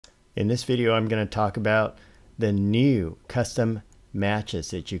In this video, I'm going to talk about the new custom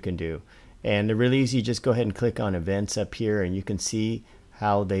matches that you can do. And they're really easy. Just go ahead and click on events up here and you can see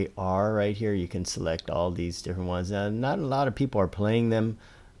how they are right here. You can select all these different ones. Now, not a lot of people are playing them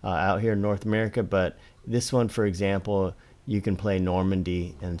out here in North America, but this one, for example, you can play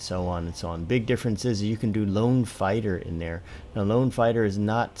Normandy and so on and so on. Big difference is you can do Lone Fighter in there. Now, Lone Fighter is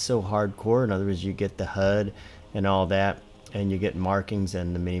not so hardcore. In other words, you get the HUD and all that, and you get markings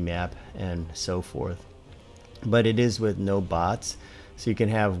and the mini map and so forth. But it is with no bots. So you can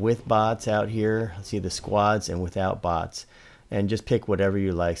have with bots out here, see the squads, and without bots. And just pick whatever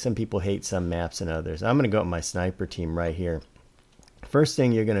you like. Some people hate some maps than others. I'm going to go with my sniper team right here. First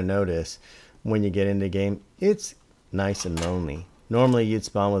thing you're going to notice when you get into the game, it's nice and lonely. Normally you'd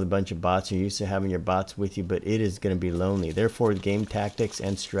spawn with a bunch of bots. You're used to having your bots with you, but it is going to be lonely. Therefore, game tactics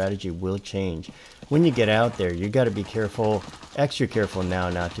and strategy will change. When you get out there, you got to be careful, extra careful now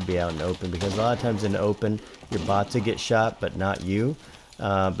not to be out in the open, because a lot of times in the open, your bots will get shot, but not you.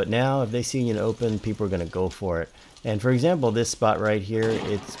 But now, if they see you in the open, people are going to go for it. And for example, this spot right here,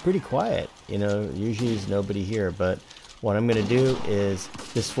 it's pretty quiet. You know, usually there's nobody here, but what I'm going to do is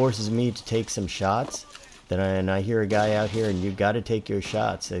this forces me to take some shots. Then I hear a guy out here, and you got to take your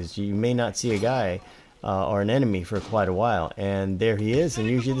shots, as you may not see a guy or an enemy for quite a while. And there he is, and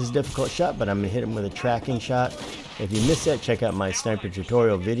usually this is a difficult shot, but I'm going to hit him with a tracking shot. If you missed that, check out my sniper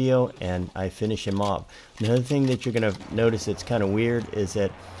tutorial video, and I finish him off. Another thing that you're going to notice that's kind of weird is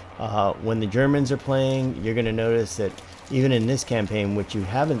that when the Germans are playing, you're going to notice that even in this campaign, which you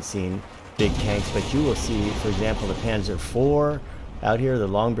haven't seen big tanks, but you will see, for example, the Panzer IV out here, the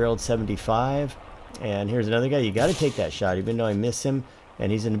long-barreled 75. And here's another guy. You got to take that shot, even though I miss him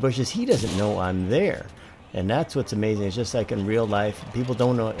and he's in the bushes. He doesn't know I'm there, and that's what's amazing. It's just like in real life, people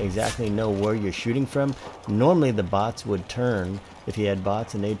don't exactly know where you're shooting from. Normally the bots would turn, if you had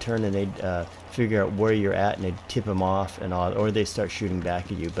bots, and they'd turn and they'd figure out where you're at, and they'd tip them off and all, or they start shooting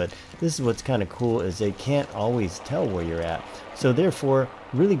back at you. But this is what's kind of cool, is they can't always tell where you're at. So therefore,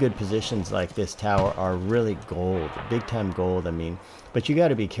 really good positions like this tower are really gold, big time gold, I mean. But you got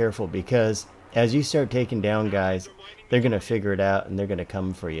to be careful, because as you start taking down guys, they're going to figure it out and they're going to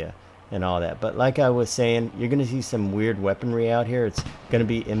come for you and all that. But like I was saying, you're going to see some weird weaponry out here. It's going to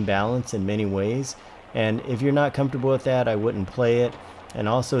be imbalanced in many ways. And if you're not comfortable with that, I wouldn't play it. And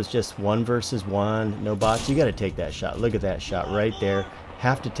also, it's just 1 versus 1, no bots. You got to take that shot. Look at that shot right there.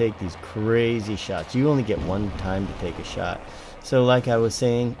 Have to take these crazy shots. You only get one time to take a shot. So like I was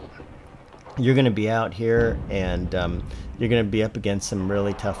saying, you're going to be out here, and you're going to be up against some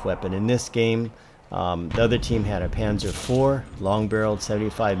really tough weapon. In this game, the other team had a Panzer IV, long-barreled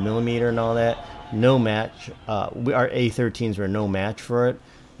 75mm and all that. No match. Our A13s were no match for it,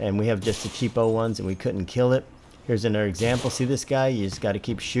 and we have just the cheapo ones, and we couldn't kill it. Here's another example. See this guy? You just got to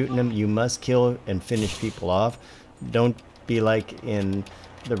keep shooting him. You must kill and finish people off. Don't be like in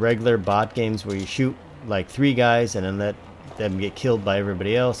the regular bot games where you shoot like 3 guys and then let them get killed by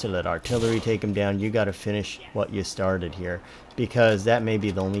everybody else, or let artillery take them down. You got to finish what you started here, because that may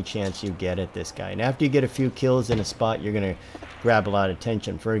be the only chance you get at this guy. And after you get a few kills in a spot, you're going to grab a lot of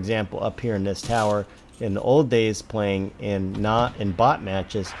attention. For example, up here in this tower, in the old days playing in bot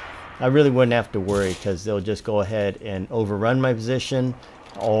matches, I really wouldn't have to worry, because they'll just go ahead and overrun my position,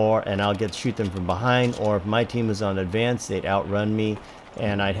 and I'll get to shoot them from behind, or if my team was on advance, they'd outrun me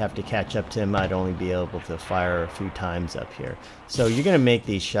and I'd have to catch up to him. I'd only be able to fire a few times up here. So you're going to make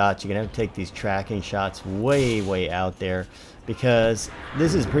these shots. You're going to have to take these tracking shots way out there, because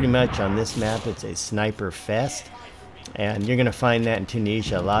this is pretty much, on this map, it's a sniper fest. And you're going to find that in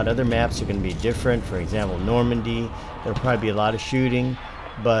Tunisia. A lot of other maps are going to be different. For example, Normandy, there'll probably be a lot of shooting,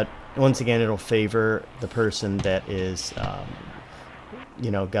 but once again, it'll favor the person that is,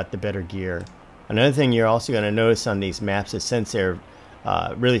 you know, got the better gear. Another thing you're also going to notice on these maps is, since they're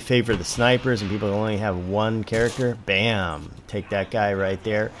really favor the snipers and people only have one character, bam, take that guy right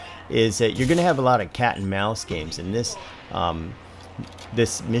there, is that you're going to have a lot of cat and mouse games. In this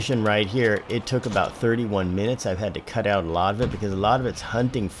this mission right here, it took about 31 minutes. I've had to cut out a lot of it, because a lot of it's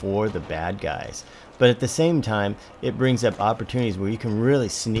hunting for the bad guys. But at the same time, it brings up opportunities where you can really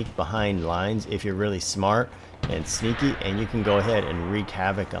sneak behind lines if you're really smart and sneaky, and you can go ahead and wreak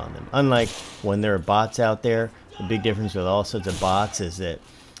havoc on them. Unlike when there are bots out there, the big difference with all sorts of bots is that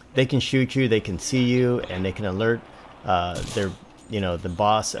they can shoot you, they can see you, and they can alert the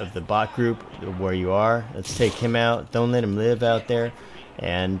boss of the bot group where you are. Let's take him out. Don't let him live out there.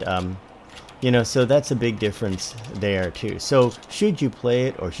 And so that's a big difference there too. So should you play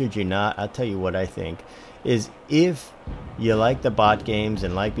it or should you not? I'll tell you what I think. is if you like the bot games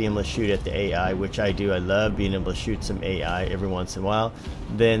and like being able to shoot at the AI, which I do, I love being able to shoot some AI every once in a while,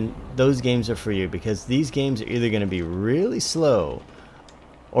 then those games are for you, because these games are either going to be really slow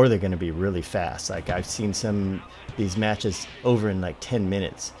or they're going to be really fast. Like I've seen these matches over in like 10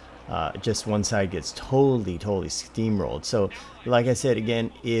 minutes. Just one side gets totally steamrolled. So like I said,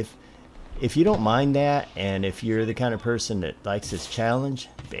 again, if you don't mind that, and if you're the kind of person that likes this challenge,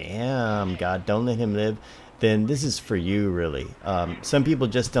 bam, God, don't let him live, then this is for you, really. Some people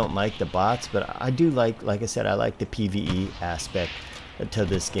just don't like the bots, but I do like I said, I like the PvE aspect to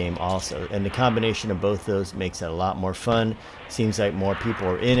this game also, and the combination of both those makes it a lot more fun. Seems like more people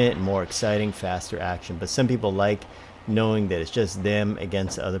are in it, and more exciting, faster action. But some people like knowing that it's just them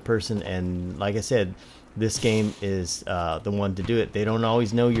against the other person, and like I said, this game is the one to do it. They don't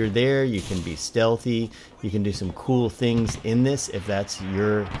always know you're there. You can be stealthy. You can do some cool things in this if that's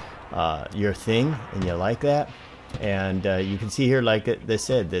your thing and you like that. And you can see here, like they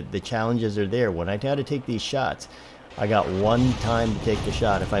said, that the challenges are there. When I had to take these shots, I got one time to take the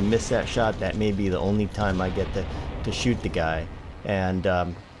shot. If I miss that shot, that may be the only time I get to shoot the guy. And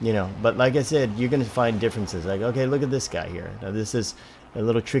you know, but like I said, you're going to find differences. Like, okay, look at this guy here. Now this is a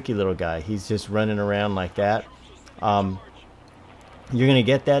little tricky little guy. He's just running around like that. You're going to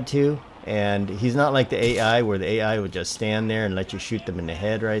get that too. And he's not like the AI, where the AI would just stand there and let you shoot them in the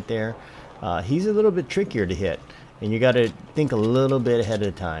head right there. He's a little bit trickier to hit, and you got to think a little bit ahead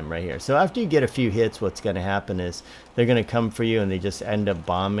of time right here. So after you get a few hits, what's going to happen is they're going to come for you, and they just end up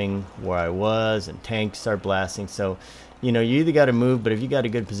bombing where I was, and tanks start blasting. So, you know, you either got to move, but if you got a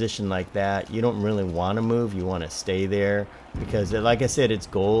good position like that, you don't really want to move. You want to stay there, because like I said, it's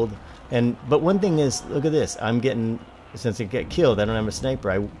gold. But one thing is, look at this. I'm getting, since I get killed, I don't have a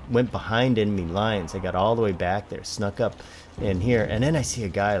sniper. I went behind enemy lines. I got all the way back there, snuck up in here, and then I see a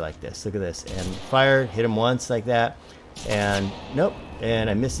guy like this. Look at this, and fire, hit him once like that, and nope, and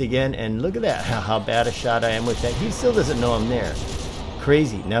I missed again. And look at that, how bad a shot I am with that. He still doesn't know I'm there.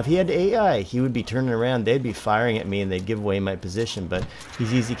 Crazy. Now if he had AI, he would be turning around, they'd be firing at me, and they'd give away my position. But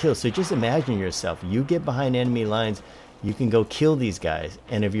he's easy kill. So just imagine yourself, you get behind enemy lines, you can go kill these guys.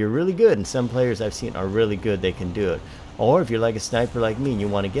 And if you're really good, and some players I've seen are really good, they can do it. Or if you're like a sniper like me and you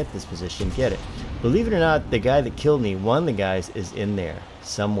want to get this position, get it. Believe it or not, the guy that killed me, one of the guys is in there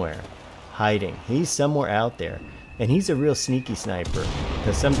somewhere, hiding. He's somewhere out there, and he's a real sneaky sniper,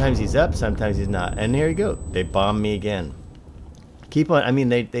 because sometimes he's up, sometimes he's not. And there you go, they bombed me again. Keep on, I mean,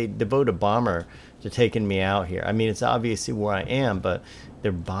 they devote a bomber to taking me out here. I mean, it's obviously where I am, but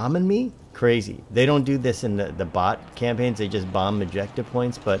they're bombing me? Crazy. They don't do this in the bot campaigns. They just bomb objective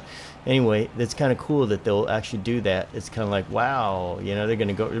points. But anyway, it's kind of cool that they'll actually do that. It's kind of like, wow, you know, they're going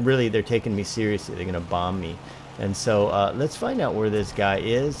to go, really, they're taking me seriously. They're going to bomb me. And so let's find out where this guy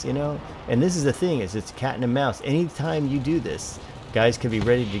is, you know. And this is the thing, is it's cat and mouse. Anytime you do this, guys could be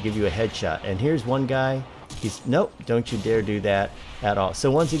ready to give you a headshot. And here's one guy. He's, nope, don't you dare do that at all.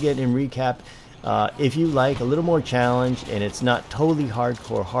 So once again, in recap, if you like a little more challenge, and it's not totally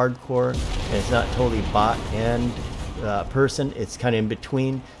hardcore, and it's not totally bot and person, it's kind of in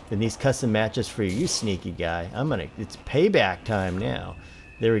between, then these custom matches for you sneaky guy. It's payback time now.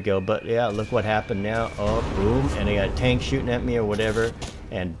 There we go. But yeah, look what happened now. Oh, boom, and I got a tank shooting at me or whatever,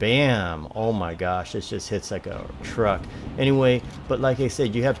 and bam, oh my gosh, this just hits like a truck. Anyway, but like I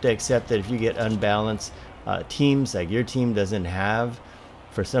said, you have to accept that if you get unbalanced teams, like your team doesn't have,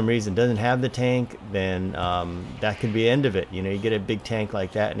 for some reason doesn't have the tank, then that could be the end of it. You know, you get a big tank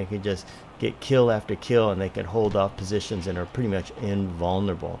like that, and it could just get kill after kill, and they can hold off positions and are pretty much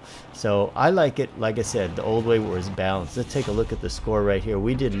invulnerable. So I like it, like I said, the old way where it's balanced. Let's take a look at the score right here.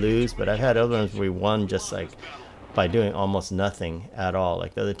 We did lose, but I've had other ones where we won just like by doing almost nothing at all.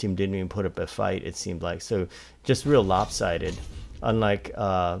 Like the other team didn't even put up a fight, it seemed like. So just real lopsided, unlike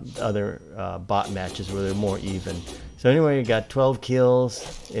other bot matches where they're more even. So anyway, we got 12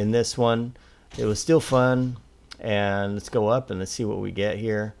 kills in this one. It was still fun. And let's go up and let's see what we get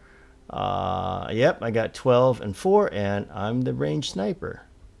here. Yep, I got 12 and 4, and I'm the range sniper.